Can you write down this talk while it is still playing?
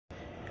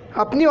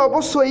আপনি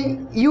অবশ্যই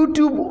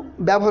ইউটিউব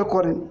ব্যবহার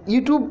করেন।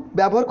 ইউটিউব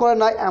ব্যবহার করা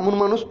না এমন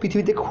মানুষ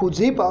পৃথিবীতে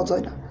খুঁজেই পাওয়া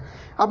যায় না।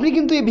 আপনি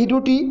কিন্তু এই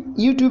ভিডিওটি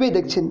ইউটিউবেই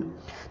দেখছেন।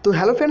 তো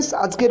হ্যালো ফ্রেন্ডস,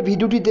 আজকের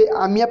ভিডিওটিতে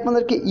আমি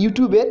আপনাদেরকে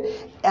ইউটিউবের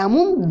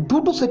এমন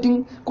দুটো সেটিং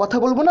কথা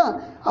বলবো না,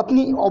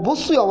 আপনি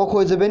অবশ্যই অবাক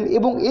হয়ে যাবেন।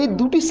 এবং এই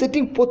দুটি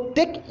সেটিং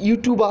প্রত্যেক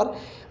ইউটিউবার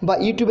বা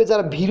ইউটিউবে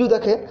যারা ভিডিও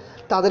দেখে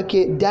তাদেরকে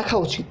দেখা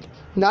উচিত।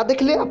 না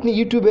দেখলে আপনি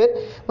ইউটিউবের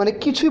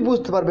কিছুই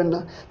বুঝতে পারবেন না।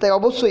 তাই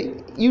অবশ্যই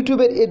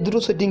ইউটিউবের এই দুটো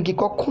সেটিংকে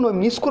কখনো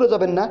মিস করে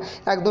যাবেন না।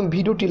 একদম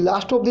ভিডিওটি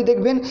লাস্ট অবধি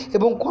দেখবেন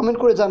এবং কমেন্ট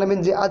করে জানাবেন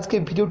যে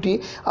আজকের ভিডিওটি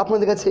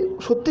আপনাদের কাছে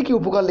সত্যি কি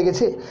উপকার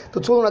লেগেছে। তো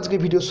চলুন আজকে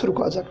ভিডিও শুরু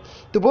করা যাক।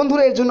 তো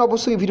বন্ধুরা, এর জন্য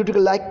অবশ্যই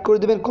ভিডিওটিকে লাইক করে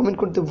দেবেন, কমেন্ট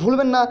করতে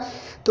ভুলবেন না।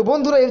 তো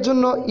বন্ধুরা, এর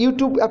জন্য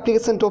ইউটিউব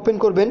অ্যাপ্লিকেশানটা ওপেন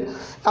করবেন।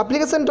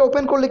 অ্যাপ্লিকেশানটা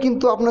ওপেন করলে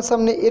কিন্তু আপনার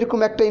সামনে এরকম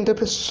একটা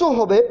ইন্টারফেস শো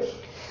হবে।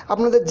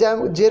 আপনাদের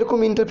যেরকম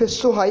ইন্টারফেস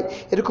শো হয়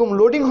এরকম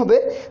লোডিং হবে।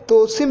 তো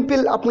সিম্পল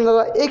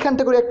আপনারা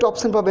এইখানটা করে একটা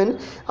অপশান পাবেন।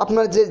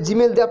 আপনার যে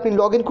জিমেল দিয়ে আপনি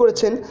লগ ইন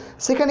করেছেন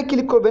সেখানে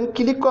ক্লিক করবেন।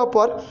 ক্লিক করার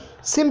পর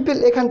সিম্পল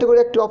এখানটা করে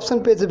একটা অপশান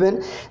পেয়ে যাবেন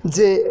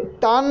যে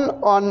টার্ন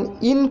অন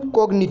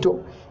ইনকগনিটো।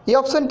 এই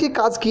অপশানটির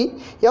কাজ কি?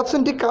 এই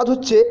অপশানটির কাজ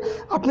হচ্ছে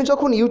আপনি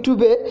যখন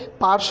ইউটিউবে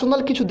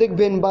পার্সোনাল কিছু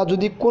দেখবেন বা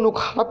যদি কোনো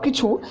খারাপ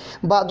কিছু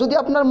বা যদি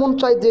আপনার মন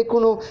চায় যে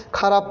কোনো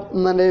খারাপ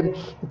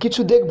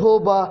কিছু দেখবো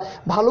বা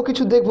ভালো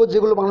কিছু দেখবো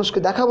যেগুলো মানুষকে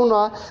দেখাবো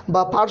না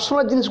বা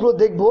পার্সোনাল জিনিসগুলো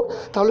দেখবো,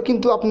 তাহলে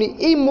কিন্তু আপনি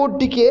এই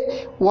মোডটিকে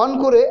অন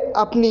করে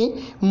আপনি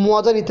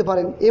মজা নিতে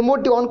পারেন। এই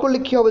মোডটি অন করলে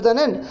কী হবে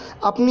জানেন?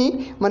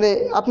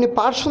 আপনি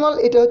পার্সোনাল,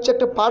 এটা হচ্ছে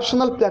একটা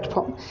পার্সোনাল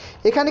প্ল্যাটফর্ম।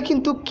 এখানে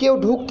কিন্তু কেউ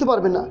ঢুকতে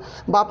পারবে না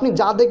বা আপনি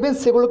যা দেখবেন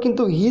সেগুলো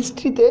কিন্তু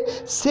হিস্ট্রিতে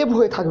সেভ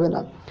হয়ে থাকবে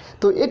না।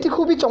 তো এটি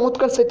খুবই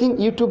চমৎকার সেটিং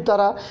ইউটিউব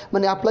তারা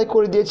অ্যাপ্লাই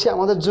করে দিয়েছে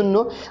আমাদের জন্য,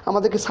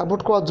 আমাদেরকে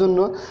সাপোর্ট করার জন্য।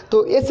 তো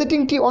এই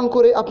সেটিংটি অন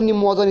করে আপনি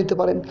মজা নিতে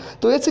পারেন।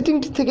 তো এই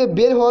সেটিংটি থেকে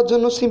বের হওয়ার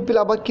জন্য সিম্পল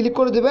আবার ক্লিক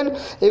করে দেবেন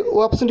এই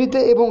অপশানটিতে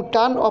এবং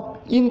টার্ন অফ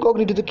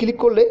ইনকগনিটোতে ক্লিক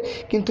করলে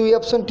কিন্তু এই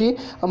অপশানটি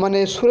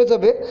সরে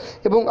যাবে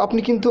এবং আপনি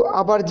কিন্তু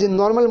আবার যে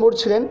নর্মাল মোড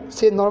ছিলেন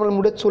সেই নর্মাল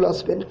মোডে চলে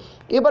আসবেন।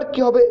 এবার কি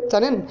হবে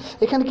জানেন?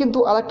 এখানে কিন্তু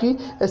আরেকটি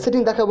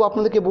সেটিং দেখাবো।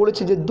 আপনাদেরকে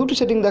বলেছি যে দুটি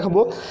সেটিং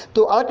দেখাবো।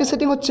 তো আরেকটি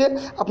সেটিং হচ্ছে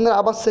আপনারা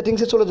আবার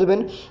সেটিংসে চলে যাবেন।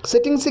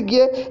 সেটিংসে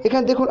গিয়ে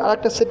এখানে দেখুন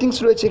আরেকটা সেটিংস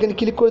রয়েছে, এখানে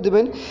ক্লিক করে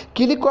দেবেন।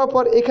 ক্লিক করার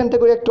পর এখানটা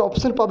করে একটা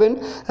অপশান পাবেন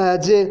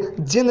যে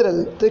জেনারেল।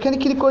 তো এখানে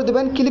ক্লিক করে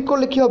দেবেন। ক্লিক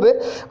করলে কী হবে,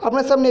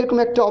 আপনার সামনে এরকম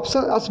একটা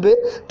অপশান আসবে।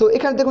 তো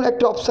এখানে দেখুন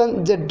একটা অপশান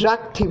যে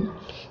ড্রাগ থিম,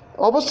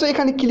 অবশ্যই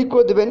এখানে ক্লিক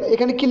করে দেবেন।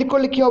 এখানে ক্লিক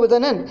করলে কী হবে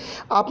জানেন?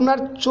 আপনার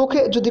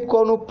চোখে যদি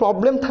কোনো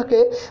প্রবলেম থাকে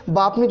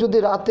বা আপনি যদি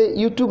রাতে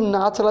ইউটিউব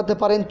না চালাতে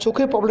পারেন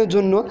চোখের প্রবলেমের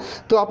জন্য,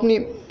 তো আপনি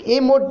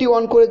এই মোডটি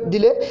অন করে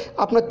দিলে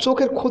আপনার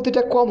চোখের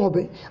ক্ষতিটা কম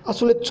হবে।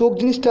 আসলে চোখ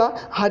জিনিসটা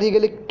হারিয়ে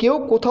গেলে কেউ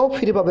কোথাও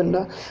ফিরে পাবেন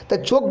না। তাই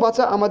চোখ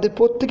বাঁচা আমাদের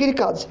প্রত্যেকেরই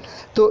কাজ।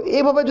 তো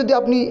এইভাবে যদি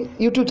আপনি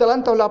ইউটিউব চালান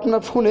তাহলে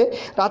আপনার ফোনে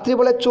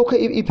রাত্রিবেলায় চোখে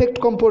ইফেক্ট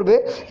কম পড়বে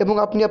এবং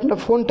আপনি আপনার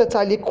ফোনটা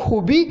চালিয়ে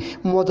খুবই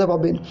মজা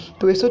পাবেন।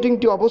 তো এই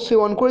সেটিংটি অবশ্যই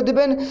অন করে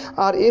দেবেন।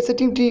 আর এই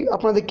সেটিংটি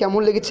আপনাদের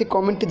কেমন লেগেছে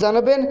কমেন্টে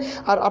জানাবেন।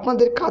 আর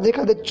আপনাদের কাঁধে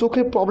কাঁধে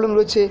চোখের প্রবলেম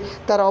রয়েছে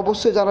তারা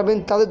অবশ্যই জানাবেন।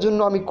 তাদের জন্য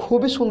আমি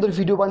খুবই সুন্দর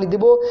ভিডিও বানিয়ে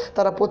দেবো।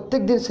 তারা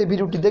প্রত্যেক দিন সেই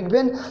ভিডিওটি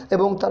দেখবেন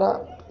এবং তারা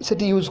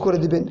সেটি ইউজ করে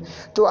দিবেন।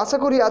 তো আশা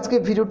করি আজকে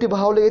ভিডিওটি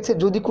ভালো লেগেছে।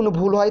 যদি কোনো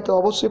ভুল হয় তো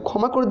অবশ্যই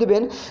ক্ষমা করে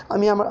দেবেন।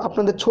 আমি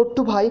আপনাদের ছোট্ট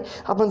ভাই,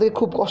 আপনাদেরকে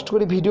খুব কষ্ট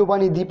করে ভিডিও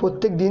বানিয়ে দিই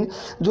প্রত্যেক দিন।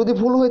 যদি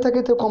ভুল হয়ে থাকে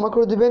তো ক্ষমা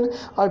করে দেবেন।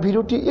 আর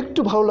ভিডিওটি একটু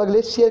ভালো লাগলে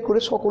শেয়ার করে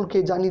সকলকে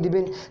জানিয়ে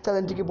দেবেন,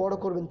 চ্যানেলটিকে বড়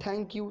করবেন।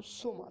 Thank you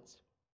so much.